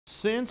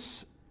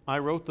Since I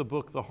wrote the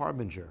book, The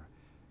Harbinger,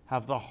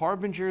 have the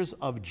Harbingers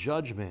of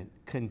Judgment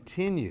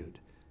continued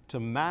to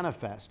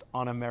manifest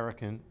on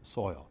American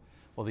soil?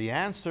 Well, the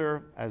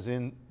answer, as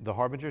in The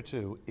Harbinger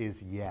II,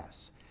 is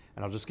yes.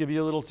 And I'll just give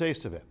you a little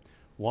taste of it.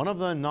 One of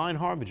the 9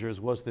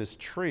 harbingers was this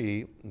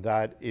tree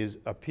that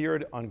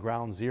appeared on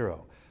ground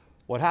zero.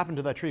 What happened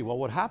to that tree? Well,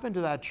 what happened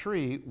to that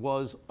tree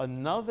was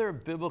another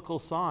biblical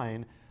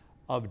sign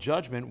of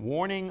judgment,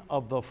 warning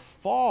of the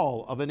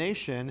fall of a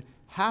nation,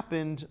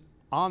 happened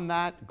on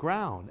that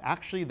ground.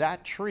 Actually,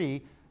 that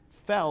tree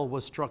fell,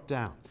 was struck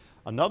down.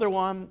 Another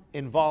one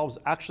involves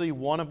actually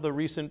one of the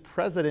recent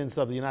presidents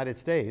of the United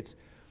States,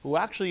 who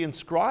actually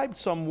inscribed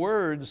some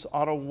words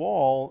on a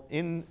wall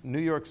in New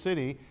York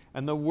City,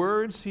 and the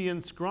words he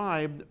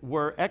inscribed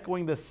were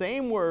echoing the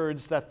same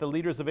words that the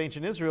leaders of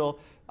ancient Israel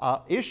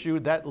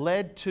issued that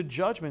led to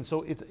judgment.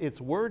 So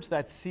it's words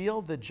that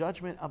sealed the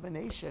judgment of a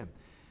nation.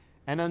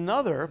 And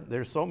another,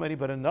 there's so many,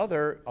 but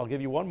another, I'll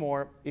give you one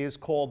more, is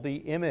called the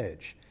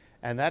image.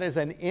 And that is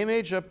an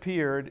image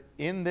appeared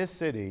in this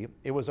city.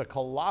 It was a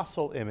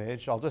colossal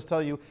image. I'll just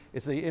tell you,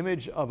 it's the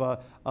image of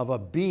a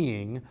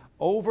being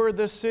over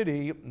the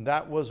city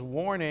that was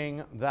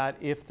warning that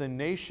if the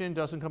nation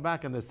doesn't come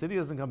back and the city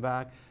doesn't come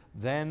back,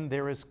 then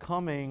there is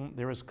coming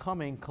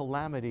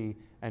calamity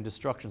and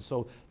destruction.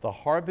 So the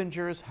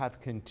harbingers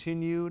have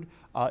continued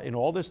in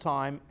all this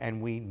time,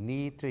 and we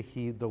need to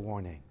heed the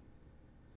warning.